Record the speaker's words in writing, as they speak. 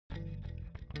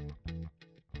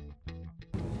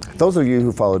Those of you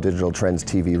who follow Digital Trends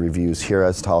TV reviews hear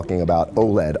us talking about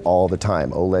OLED all the time.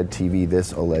 OLED TV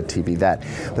this, OLED TV that.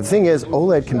 But the thing is,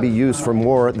 OLED can be used for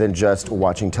more than just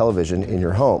watching television in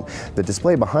your home. The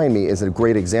display behind me is a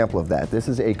great example of that. This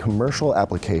is a commercial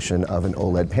application of an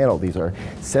OLED panel. These are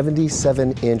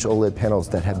 77-inch OLED panels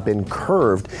that have been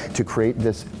curved to create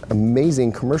this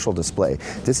amazing commercial display.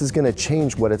 This is going to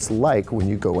change what it's like when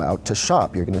you go out to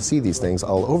shop. You're going to see these things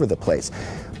all over the place.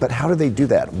 But how do they do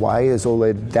that? Why is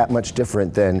OLED that much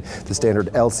different than the standard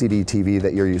LCD TV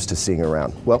that you're used to seeing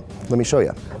around? Well, let me show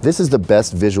you. This is the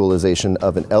best visualization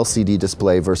of an LCD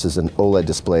display versus an OLED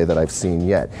display that I've seen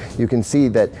yet. You can see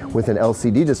that with an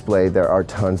LCD display, there are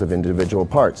tons of individual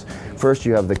parts. First,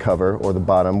 you have the cover or the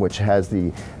bottom, which has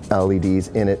the LEDs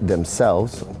in it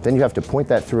themselves. Then you have to point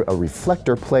that through a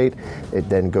reflector plate. It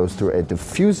then goes through a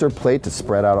diffuser plate to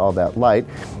spread out all that light.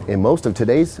 In most of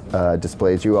today's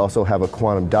displays, you also have a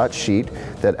quantum dot sheet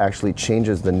that actually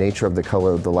changes the nature of the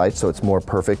color of the light, so it's more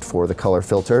perfect for the color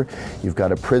filter. You've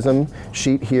got a prism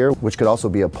sheet here, which could also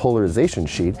be a polarization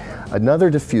sheet, another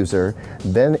diffuser,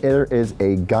 then there is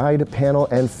a guide panel,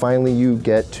 and finally you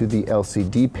get to the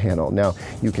LCD panel. Now,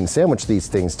 you can sandwich these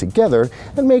things together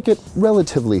and make it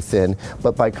relatively thin,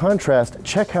 but by contrast,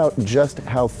 check out just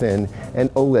how thin an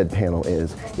OLED panel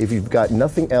is. If you've got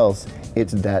nothing else,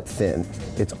 it's that thin.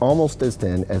 It's almost as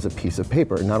thin as a piece of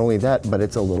paper. Not only that, but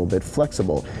it's a little bit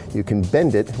flexible. You can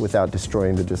bend it without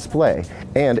destroying the display.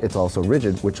 And it's also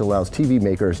rigid, which allows TV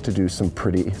makers to do some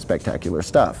pretty spectacular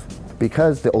stuff.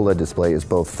 Because the OLED display is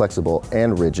both flexible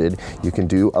and rigid, you can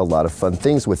do a lot of fun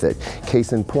things with it.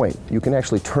 Case in point, you can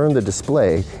actually turn the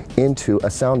display into a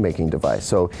sound making device.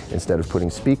 So instead of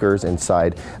putting speakers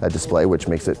inside a display, which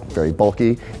makes it very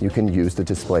bulky, you can use the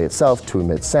display itself to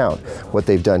emit sound. What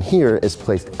they've done here is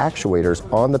placed actuators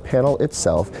on the panel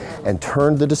itself and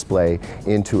turned the display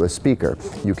into a speaker.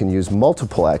 You can use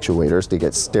multiple actuators to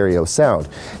get stereo sound.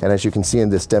 And as you can see in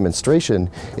this demonstration,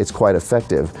 it's quite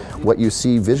effective. What you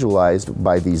see visualized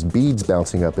by these beads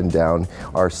bouncing up and down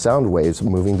are sound waves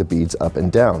moving the beads up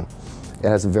and down. It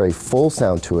has a very full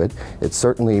sound to it. It's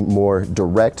certainly more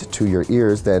direct to your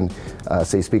ears than,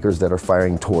 say, speakers that are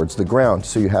firing towards the ground.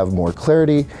 So you have more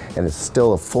clarity, and it's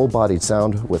still a full-bodied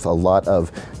sound with a lot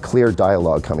of clear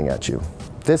dialogue coming at you.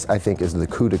 This, I think, is the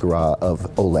coup de grace of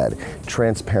OLED,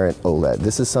 transparent OLED.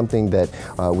 This is something that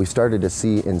we started to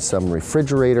see in some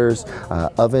refrigerators,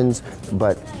 ovens,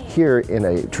 but here in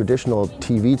a traditional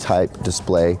TV type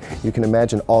display, you can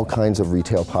imagine all kinds of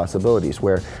retail possibilities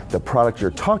where the product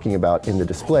you're talking about in the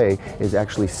display is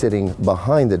actually sitting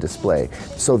behind the display.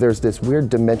 So there's this weird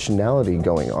dimensionality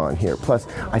going on here. Plus,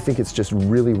 I think it's just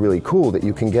really, really cool that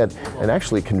you can get an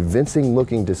actually convincing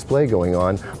looking display going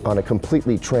on a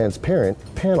completely transparent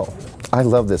panel. I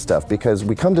love this stuff because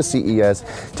we come to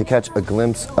CES to catch a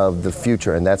glimpse of the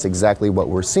future, and that's exactly what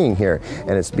we're seeing here.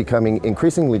 And it's becoming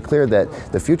increasingly clear that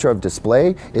the future of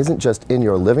display isn't just in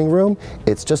your living room,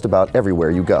 it's just about everywhere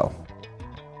you go.